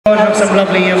I'll have some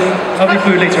lovely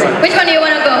food later on. Which one do you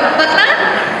want to go? Kota?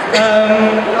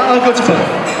 I'll go to both.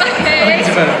 Okay. I'll go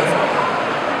to both.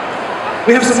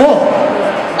 We have some more.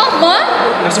 Oh, more?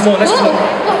 We have some more. Let's look.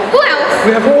 Who else?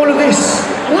 We have all of this.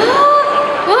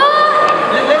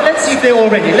 Let's see if they're all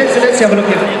ready. Let's have a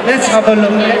look. Let's have a look.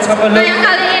 Nah, yang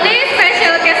kali ini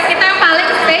special guest kita yang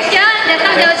paling spesial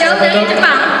datang jauh-jauh dari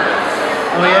Jepang.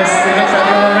 Oh yes, they look like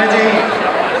they're all ready.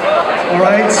 All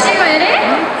right. Are you ready?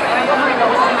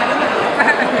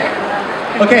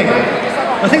 Okay.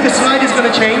 I think the slide is going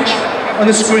to change on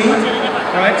the screen.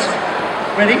 All right.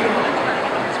 Ready?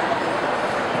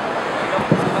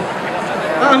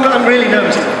 I'm really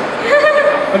nervous.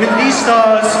 I mean, these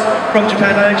stars from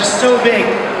Japan are just so big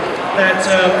that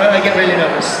I get really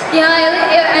nervous. Yeah,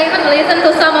 I even listen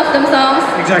to some of them songs.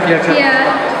 Exactly. Yeah.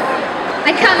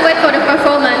 I can't wait for the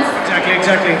performance.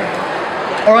 Exactly.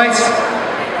 All right.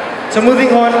 So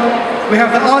moving on, we have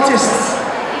the artists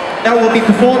that will be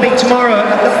performing tomorrow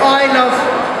at the I Love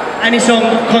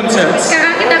Anisong concerts.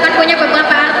 Sekarang kita akan punya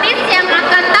beberapa artis yang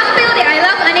akan tampil di I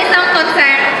Love Anisong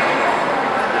konser.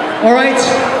 All right.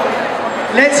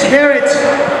 Let's hear it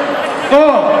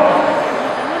for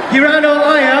Hirano,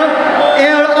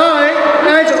 Eir Aoi,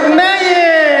 and Mayin!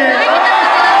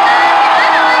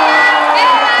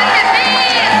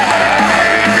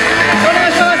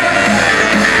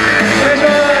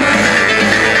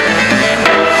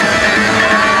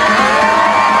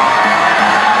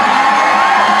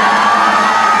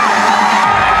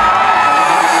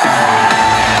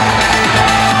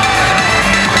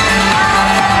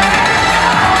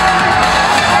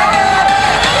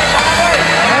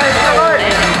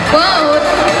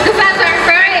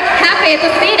 To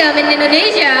see them in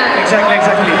Indonesia.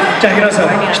 Exactly. じゃあ、Hiranoさ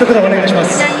ん、一言お願いしま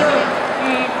す。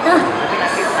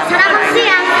Selamat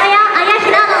siang, saya Ayah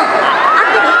Hirano.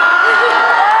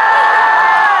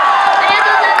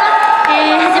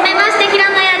 Hajimemashite,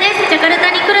 Hirano Aya desu.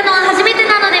 Jakarta に来るのは初めて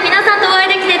なので、皆さんとお会い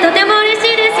できてとても嬉し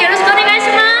いです。よろしくお願い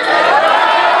します。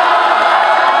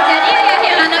Jadi Ayah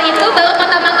Hirano itu baru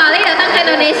pertama kali datang ke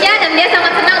Indonesia dan dia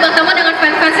sangat senang bertemu dengan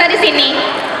fans-fansnya di sini.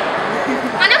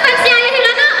 Mana fansnya Ayah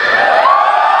Hirano?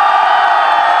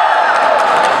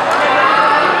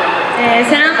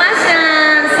 Selamat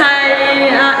siang,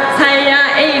 saya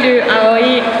Eir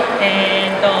Aoi.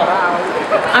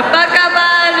 Apa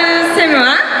kabar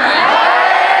semua?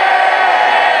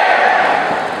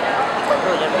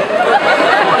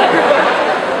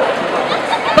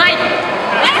 Baik.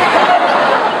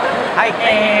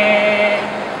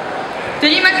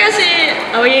 Terima kasih,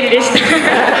 Aoiでした。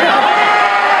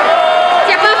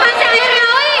Siapa fansnya Eir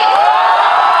Aoi?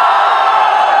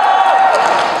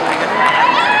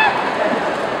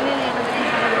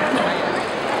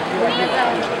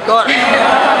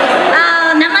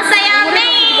 Nama saya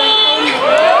Mei.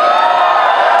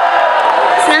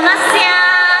 Selamat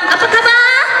siang. Apa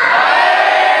kabar?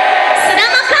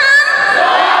 Sedang makan?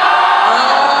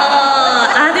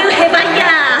 Aduh hebat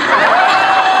ya.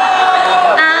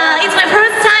 It's my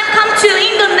first time come to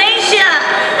Indonesia.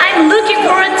 I'm looking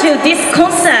forward to this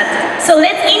concert. So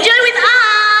let's enjoy with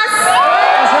us.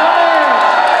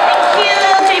 Thank you.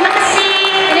 Terima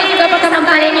kasih. Ini juga pertama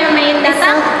kalinya main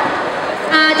datang.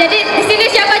 Jadi di sini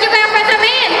siapa juga yang fansnya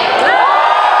main?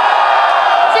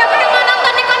 Siapa yang mau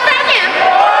nonton di konsernya?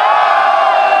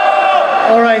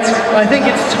 Alright, I think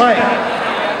it's time.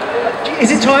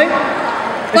 Is it time?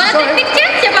 Wanna take picture?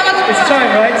 Siapa mau? It's time,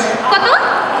 right? Foto?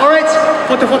 Alright,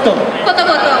 foto.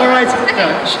 Foto-foto. Alright, Okay.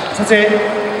 撮影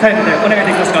タイムでお願い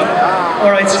できますか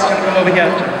Alright, come over here.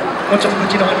 もうちょっとこ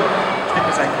っちの方に来てく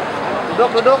ださい。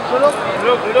Duduk.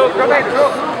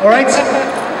 Alright,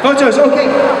 photos, okay.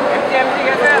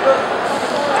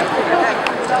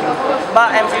 Mbak,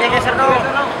 MC-nya geser dong.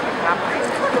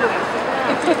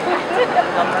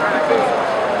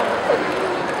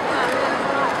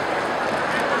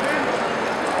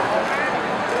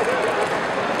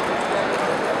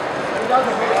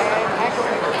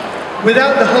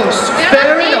 Without the host,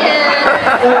 fair enough.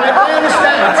 I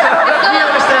understand. We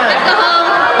understand. Let's go home.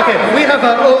 Okay, we have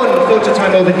our own photo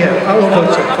time over here. Our own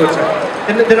photo.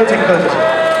 They don't take photos.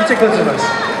 You take photos of us.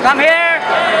 Come here.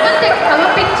 Let's take a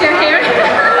picture here.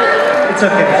 It's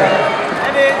okay.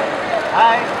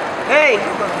 Hi. Hey.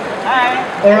 Hi.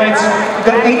 Alright, you've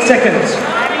got 8 seconds.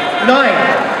 9,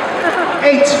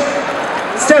 8,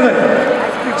 7,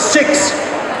 6,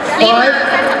 5,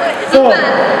 4,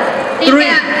 3,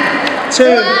 2,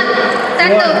 1.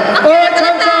 Oh,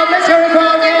 time's up. Let's hear it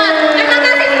from you. Terima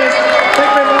kasih.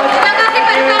 Thank you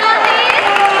very much.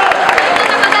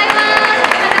 Terima kasih para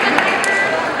artis.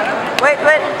 Wait.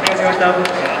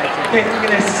 Okay, look at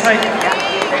this. Hi.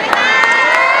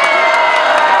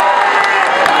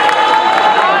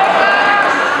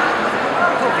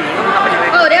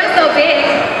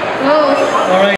 All right.